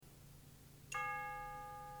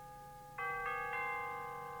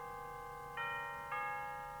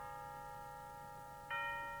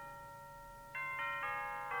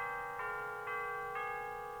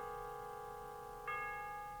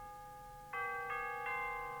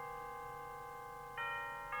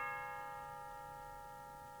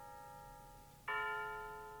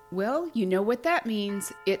Well, you know what that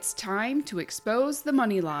means. It's time to expose the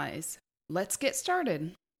money lies. Let's get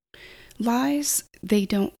started. Lies, they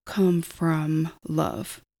don't come from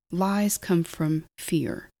love. Lies come from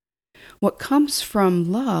fear. What comes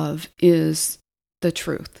from love is the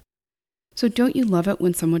truth. So don't you love it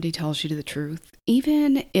when somebody tells you the truth,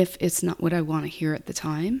 even if it's not what I want to hear at the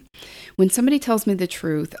time? When somebody tells me the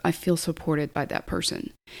truth, I feel supported by that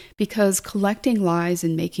person. Because collecting lies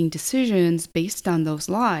and making decisions based on those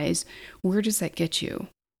lies, where does that get you?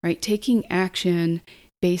 Right? Taking action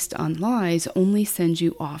based on lies only sends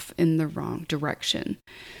you off in the wrong direction.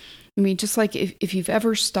 I mean, just like if you've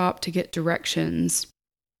ever stopped to get directions,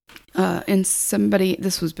 and somebody,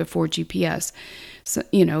 this was before GPS, so,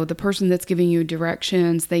 the person that's giving you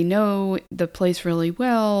directions, they know the place really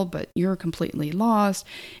well, but you're completely lost,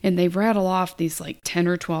 and they rattle off these like 10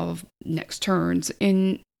 or 12 next turns.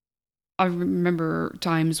 And I remember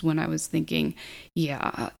times when I was thinking,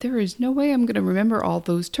 yeah, there is no way I'm going to remember all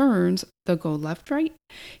those turns. They'll go left, right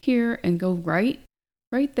here, and go right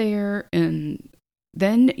there, and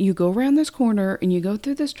then you go around this corner and you go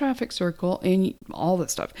through this traffic circle and all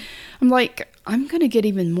this stuff. I'm like, I'm going to get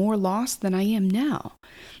even more lost than I am now.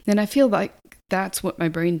 And I feel like that's what my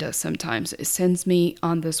brain does sometimes. It sends me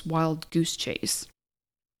on this wild goose chase,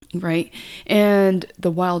 right? And the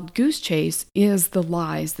wild goose chase is the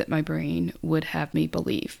lies that my brain would have me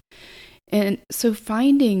believe. And so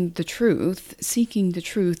finding the truth, seeking the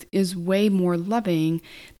truth, is way more loving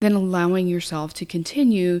than allowing yourself to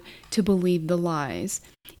continue to believe the lies,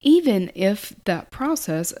 even if that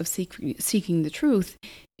process of seeking the truth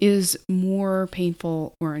is more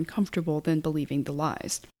painful or uncomfortable than believing the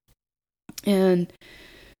lies. And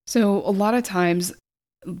so a lot of times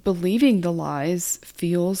believing the lies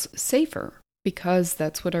feels safer, because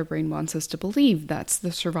that's what our brain wants us to believe. That's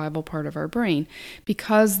the survival part of our brain.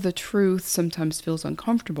 Because the truth sometimes feels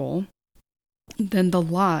uncomfortable, then the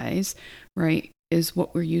lies, right, is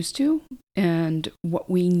what we're used to and what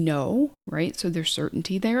we know, right? So there's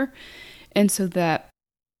certainty there. And so that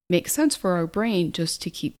makes sense for our brain just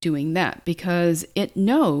to keep doing that, because it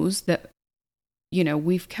knows that,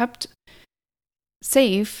 we've kept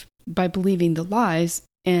safe by believing the lies.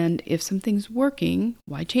 And if something's working,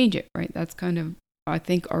 why change it, right? That's kind of, I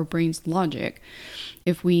think, our brain's logic.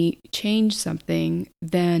 If we change something,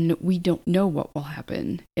 then we don't know what will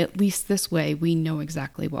happen. At least this way, we know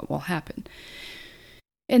exactly what will happen.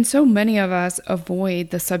 And so many of us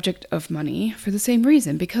avoid the subject of money for the same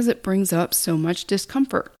reason, because it brings up so much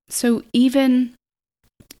discomfort. So even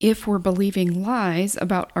if we're believing lies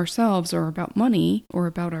about ourselves or about money or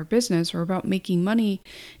about our business or about making money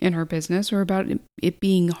in our business or about it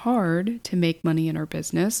being hard to make money in our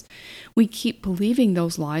business, we keep believing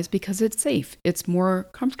those lies because it's safe, it's more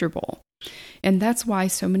comfortable. And that's why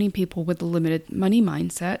so many people with a limited money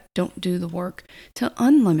mindset don't do the work to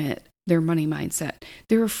unlimit their money mindset.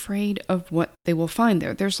 They're afraid of what they will find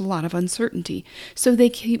there. There's a lot of uncertainty. So they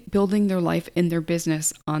keep building their life and their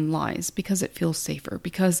business on lies because it feels safer,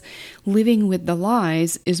 because living with the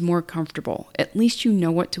lies is more comfortable. At least you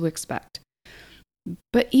know what to expect.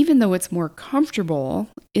 But even though it's more comfortable,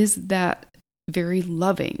 is that very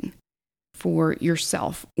loving for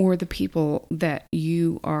yourself or the people that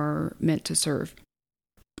you are meant to serve?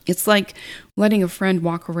 It's like letting a friend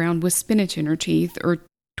walk around with spinach in her teeth or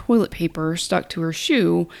toilet paper stuck to her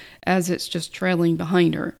shoe as it's just trailing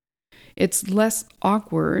behind her. It's less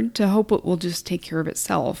awkward to hope it will just take care of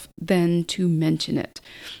itself than to mention it.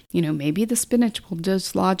 Maybe the spinach will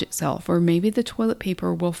dislodge itself, or maybe the toilet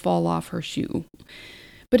paper will fall off her shoe.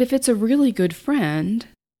 But if it's a really good friend,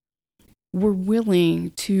 we're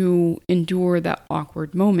willing to endure that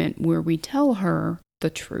awkward moment where we tell her the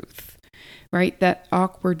truth. Right? That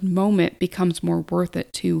awkward moment becomes more worth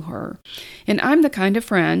it to her. And I'm the kind of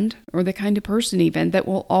friend, or the kind of person even, that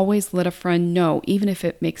will always let a friend know, even if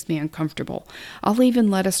it makes me uncomfortable. I'll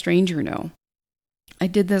even let a stranger know. I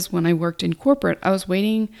did this when I worked in corporate. I was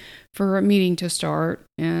waiting for a meeting to start,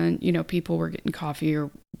 and, people were getting coffee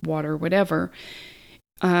or water or whatever.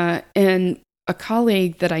 And a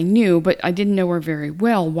colleague that I knew, but I didn't know her very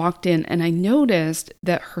well, walked in, and I noticed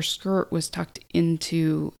that her skirt was tucked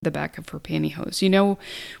into the back of her pantyhose.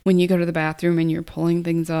 When you go to the bathroom and you're pulling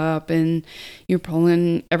things up and you're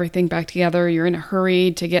pulling everything back together, you're in a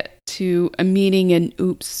hurry to get to a meeting and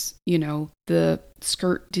oops, the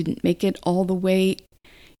skirt didn't make it all the way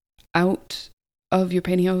out of your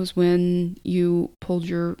pantyhose when you pulled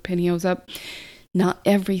your pantyhose up. Not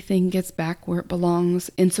everything gets back where it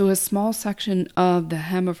belongs. And so a small section of the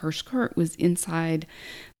hem of her skirt was inside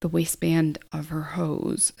the waistband of her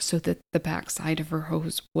hose, so that the back side of her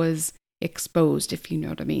hose was exposed, if you know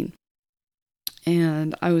what I mean.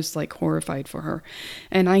 And I was like horrified for her.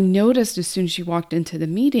 And I noticed as soon as she walked into the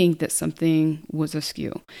meeting that something was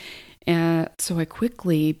askew. And so I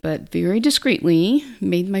quickly, but very discreetly,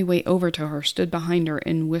 made my way over to her, stood behind her,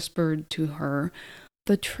 and whispered to her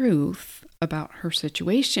the truth about her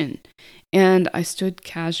situation. And I stood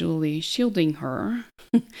casually shielding her,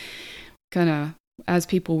 kind of as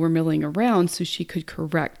people were milling around so she could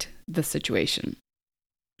correct the situation.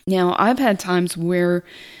 Now, I've had times where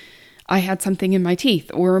I had something in my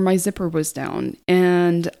teeth or my zipper was down,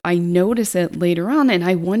 and I notice it later on, and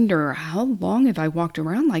I wonder, how long have I walked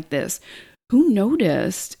around like this? Who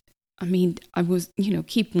noticed? I mean, I was,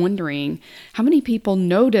 keep wondering how many people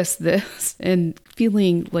notice this and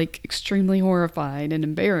feeling like extremely horrified and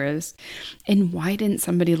embarrassed, and why didn't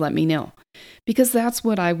somebody let me know? Because that's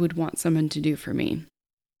what I would want someone to do for me,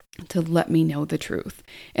 to let me know the truth.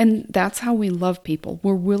 And that's how we love people.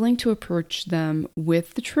 We're willing to approach them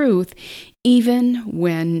with the truth, even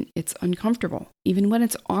when it's uncomfortable, even when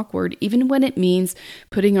it's awkward, even when it means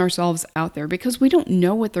putting ourselves out there, because we don't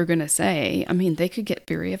know what they're going to say. I mean, they could get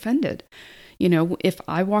very offended. If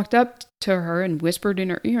I walked up to her and whispered in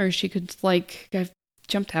her ear, she could have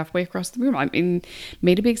jumped halfway across the room. I mean,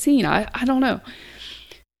 made a big scene. I don't know.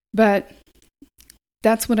 But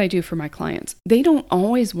that's what I do for my clients. They don't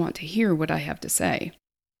always want to hear what I have to say.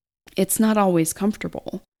 It's not always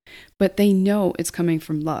comfortable, but they know it's coming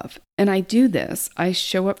from love. And I do this. I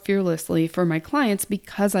show up fearlessly for my clients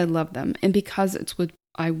because I love them and because it's what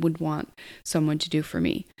I would want someone to do for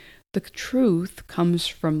me. The truth comes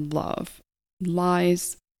from love.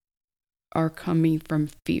 Lies are coming from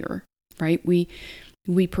fear, right? We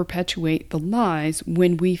perpetuate the lies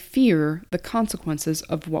when we fear the consequences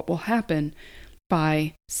of what will happen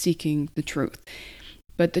by seeking the truth.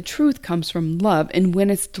 But the truth comes from love, and when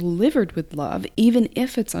it's delivered with love, even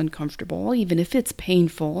if it's uncomfortable, even if it's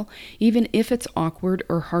painful, even if it's awkward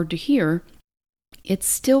or hard to hear, it's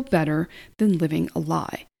still better than living a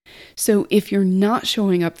lie. So if you're not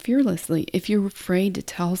showing up fearlessly, if you're afraid to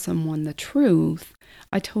tell someone the truth,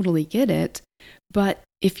 I totally get it. But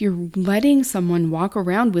if you're letting someone walk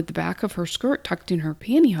around with the back of her skirt tucked in her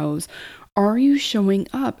pantyhose, are you showing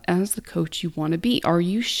up as the coach you want to be? Are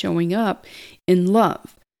you showing up in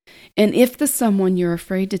love? And if the someone you're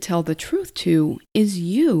afraid to tell the truth to is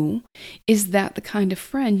you, is that the kind of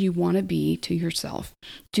friend you want to be to yourself?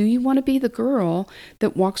 Do you want to be the girl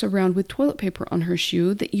that walks around with toilet paper on her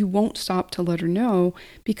shoe that you won't stop to let her know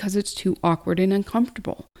because it's too awkward and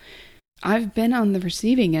uncomfortable? I've been on the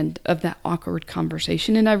receiving end of that awkward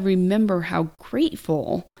conversation, and I remember how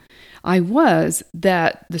grateful I was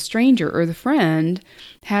that the stranger or the friend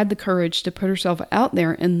had the courage to put herself out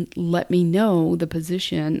there and let me know the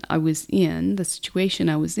position I was in, the situation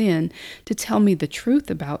I was in, to tell me the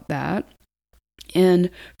truth about that, and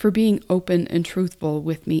for being open and truthful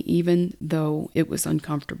with me, even though it was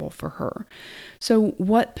uncomfortable for her. So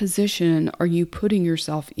what position are you putting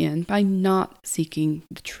yourself in by not seeking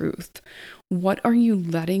the truth? What are you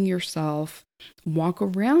letting yourself walk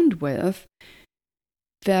around with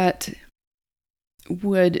that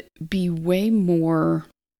would be way more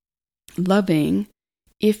loving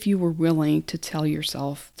if you were willing to tell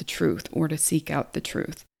yourself the truth or to seek out the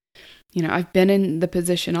truth? I've been in the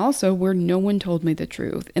position also where no one told me the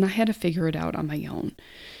truth and I had to figure it out on my own.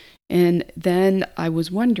 And then I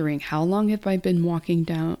was wondering, how long have I been walking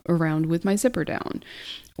around with my zipper down?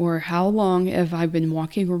 Or how long have I been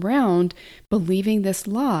walking around believing this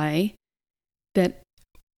lie that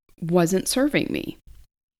wasn't serving me?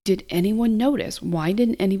 Did anyone notice? Why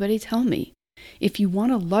didn't anybody tell me? If you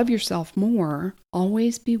want to love yourself more,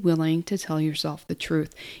 always be willing to tell yourself the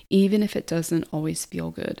truth, even if it doesn't always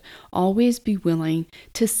feel good. Always be willing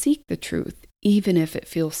to seek the truth, even if it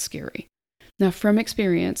feels scary. Now, from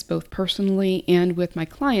experience, both personally and with my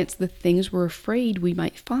clients, the things we're afraid we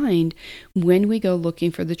might find when we go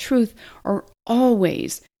looking for the truth are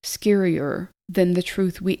always scarier than the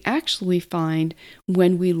truth we actually find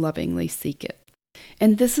when we lovingly seek it.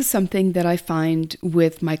 And this is something that I find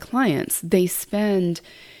with my clients. They spend,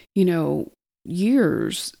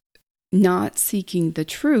 years not seeking the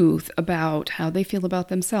truth about how they feel about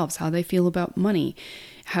themselves, how they feel about money,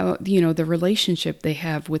 how, the relationship they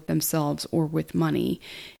have with themselves or with money.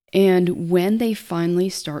 And when they finally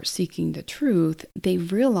start seeking the truth, they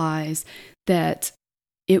realize that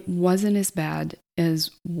it wasn't as bad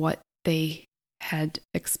as what they had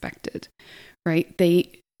expected, right?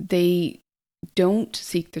 They don't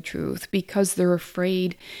seek the truth because they're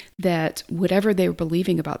afraid that whatever they're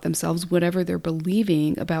believing about themselves, whatever they're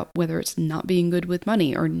believing about whether it's not being good with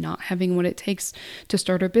money or not having what it takes to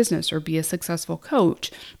start a business or be a successful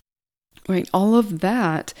coach, right? All of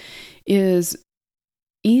that is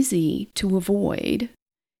easy to avoid.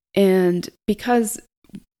 And because,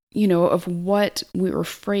 of what we're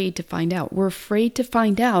afraid to find out. We're afraid to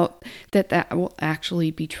find out that will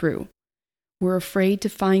actually be true. We're afraid to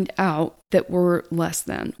find out that we're less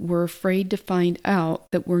than. We're afraid to find out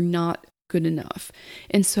that we're not good enough.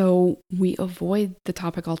 And so we avoid the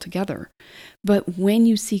topic altogether. But when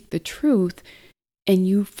you seek the truth and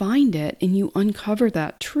you find it and you uncover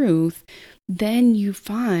that truth, then you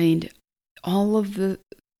find all of the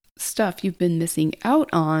stuff you've been missing out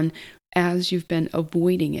on as you've been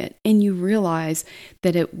avoiding it. And you realize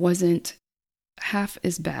that it wasn't half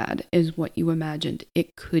as bad as what you imagined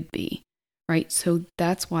it could be, right? So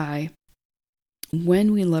that's why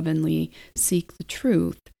when we lovingly seek the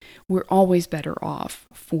truth, we're always better off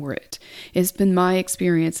for it. It's been my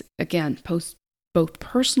experience, again, both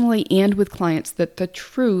personally and with clients, that the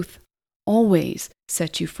truth always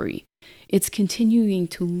sets you free. It's continuing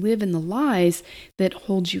to live in the lies that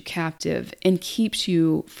holds you captive and keeps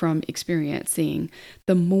you from experiencing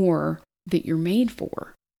the more that you're made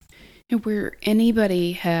for. And where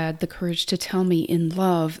anybody had the courage to tell me in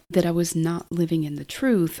love that I was not living in the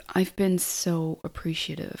truth, I've been so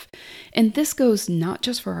appreciative. And this goes not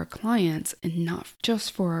just for our clients and not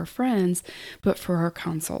just for our friends, but for our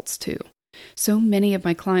consults too. So many of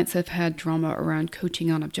my clients have had drama around coaching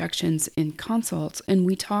on objections in consults, and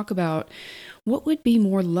we talk about what would be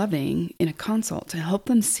more loving in a consult, to help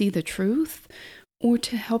them see the truth or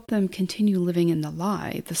to help them continue living in the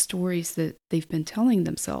lie, the stories that they've been telling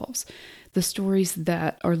themselves, the stories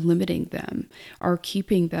that are limiting them, are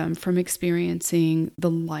keeping them from experiencing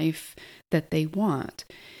the life that they want.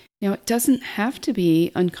 Now, it doesn't have to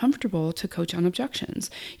be uncomfortable to coach on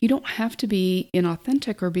objections. You don't have to be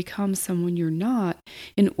inauthentic or become someone you're not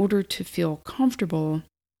in order to feel comfortable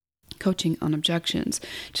coaching on objections.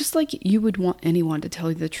 Just like you would want anyone to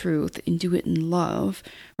tell you the truth and do it in love,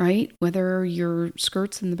 right? Whether your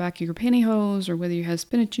skirt's in the back of your pantyhose, or whether you have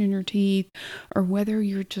spinach in your teeth, or whether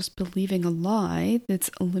you're just believing a lie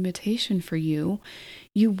that's a limitation for you,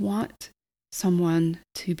 you want someone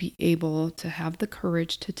to be able to have the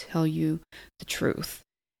courage to tell you the truth.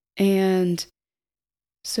 And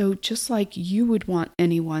so just like you would want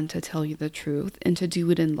anyone to tell you the truth and to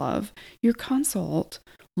do it in love, your consult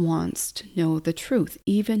wants to know the truth,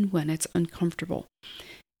 even when it's uncomfortable.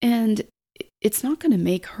 And it's not going to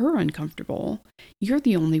make her uncomfortable. You're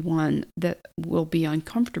the only one that will be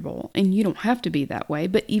uncomfortable, and you don't have to be that way.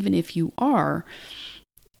 But even if you are,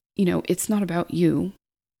 it's not about you.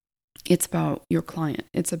 It's about your client.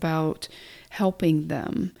 It's about helping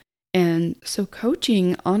them. And so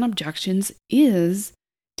coaching on objections is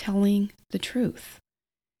telling the truth.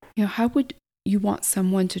 How would you want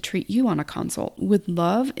someone to treat you on a consult? With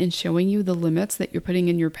love and showing you the limits that you're putting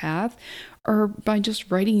in your path, or by just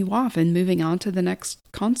writing you off and moving on to the next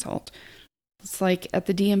consult? It's like at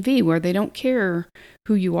the DMV where they don't care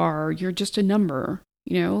who you are. You're just a number.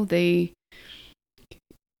 They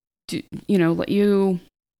do, let you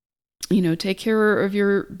take care of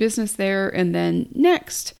your business there, and then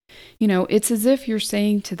next, it's as if you're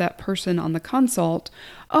saying to that person on the consult,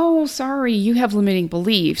 oh, sorry, you have limiting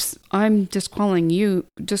beliefs. I'm disqualifying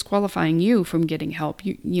you from getting help.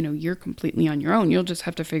 You're completely on your own. You'll just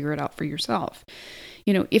have to figure it out for yourself.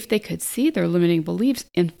 If they could see their limiting beliefs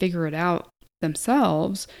and figure it out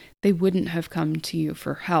themselves, they wouldn't have come to you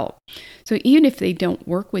for help. So even if they don't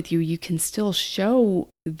work with you, you can still show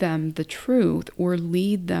them the truth or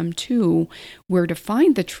lead them to where to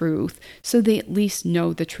find the truth, so they at least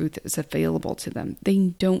know the truth is available to them.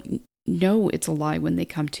 They don't know it's a lie when they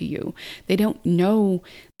come to you. They don't know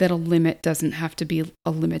that a limit doesn't have to be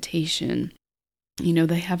a limitation.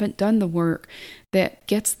 They haven't done the work that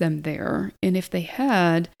gets them there. And if they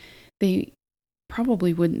had, they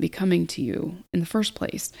probably wouldn't be coming to you in the first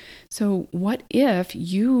place. So what if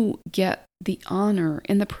you get the honor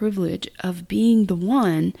and the privilege of being the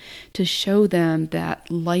one to show them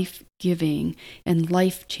that life-giving and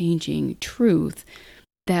life-changing truth,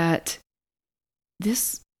 that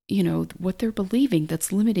this, what they're believing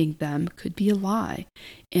that's limiting them could be a lie,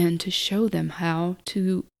 and to show them how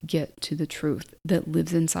to get to the truth that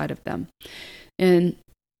lives inside of them. And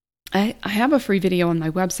I have a free video on my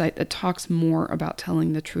website that talks more about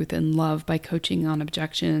telling the truth in love by coaching on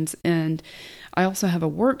objections. And I also have a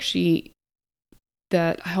worksheet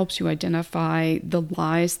that helps you identify the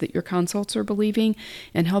lies that your consults are believing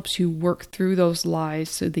and helps you work through those lies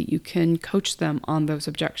so that you can coach them on those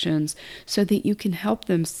objections, so that you can help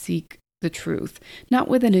them seek the truth, not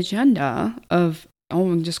with an agenda of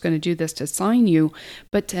oh, I'm just going to do this to sign you,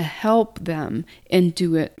 but to help them and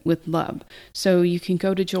do it with love. So you can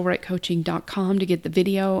go to JillWrightCoaching.com to get the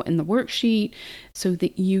video and the worksheet so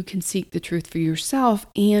that you can seek the truth for yourself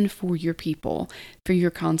and for your people, for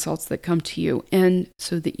your consults that come to you, and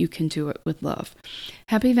so that you can do it with love.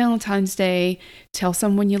 Happy Valentine's Day. Tell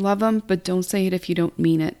someone you love them, but don't say it if you don't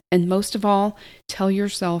mean it. And most of all, tell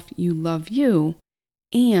yourself you love you,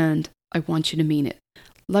 and I want you to mean it.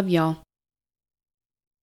 Love y'all.